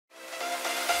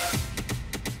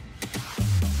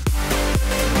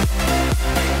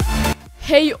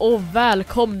Hej och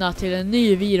välkomna till en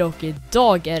ny video och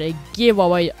idag är det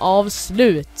giveaway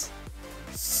avslut.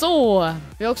 Så,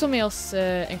 vi har också med oss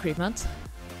Encrypment.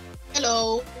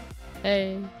 Hello.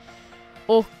 Hej.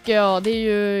 Och ja, det är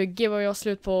ju giveaway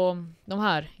avslut på de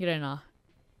här grejerna.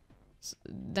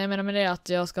 Det jag menar med det är att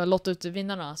jag ska lotta ut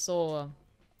vinnarna, så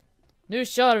nu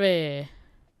kör vi!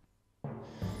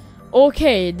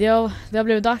 Okej, det har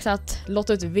blivit dags att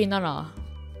lotta ut vinnarna.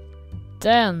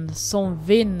 Den som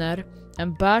vinner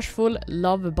en bashful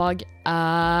lovebug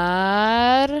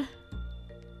är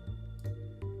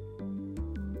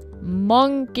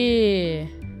Monkey.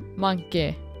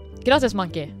 Grattis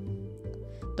Monkey.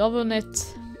 Du har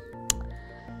vunnit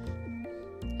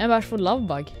en bashful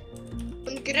lovebug.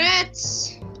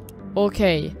 Congrats.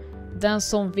 Okej, den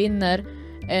som vinner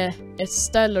ett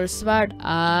stellar-svärd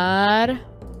är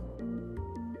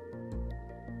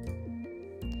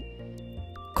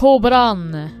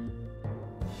Kobran.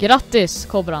 Grattis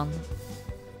Kobran.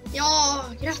 Ja,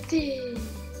 grattis.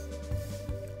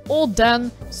 Och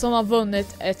den som har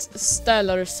vunnit ett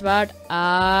stellar-svärd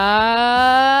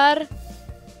är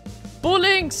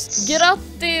Bolinks.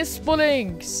 Grattis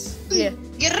Bolinks.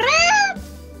 Grattis.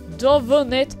 Du har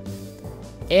vunnit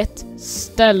ett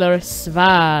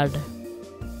stellar-svärd.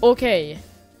 Okej.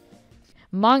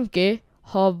 Monkey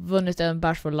har vunnit en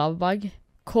bashful lovebug.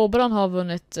 Kobran har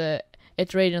vunnit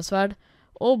ett radiant-svärd.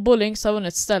 Och Bolinks har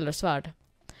vunnit stellar-svärd.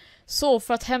 Så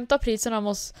för att hämta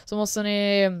priserna så måste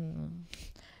ni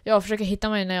försöka hitta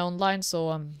mig när jag är online,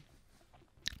 så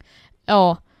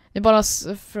ja, det är bara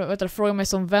fråga mig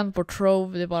som vän på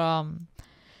Trove. Det är bara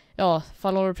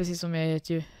Faloliver, precis som jag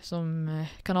heter, som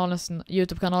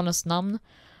YouTube-kanalens namn.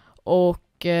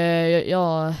 Och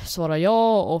jag svarar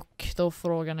ja, och då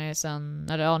frågar ni sen,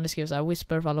 eller ni skriver så här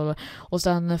whisper Faloliver, och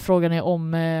sen frågar ni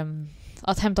om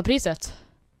att hämta priset.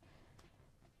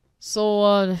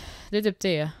 Så det är typ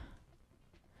det.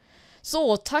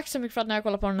 Så tack så mycket för att ni har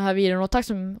kollat på den här videon,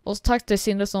 och tack till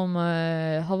Sindre som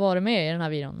har varit med i den här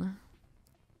videon.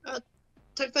 Ja,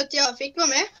 tack för att jag fick vara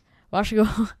med. Varsågod.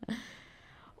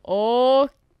 Och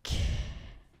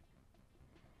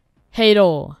hej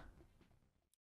då.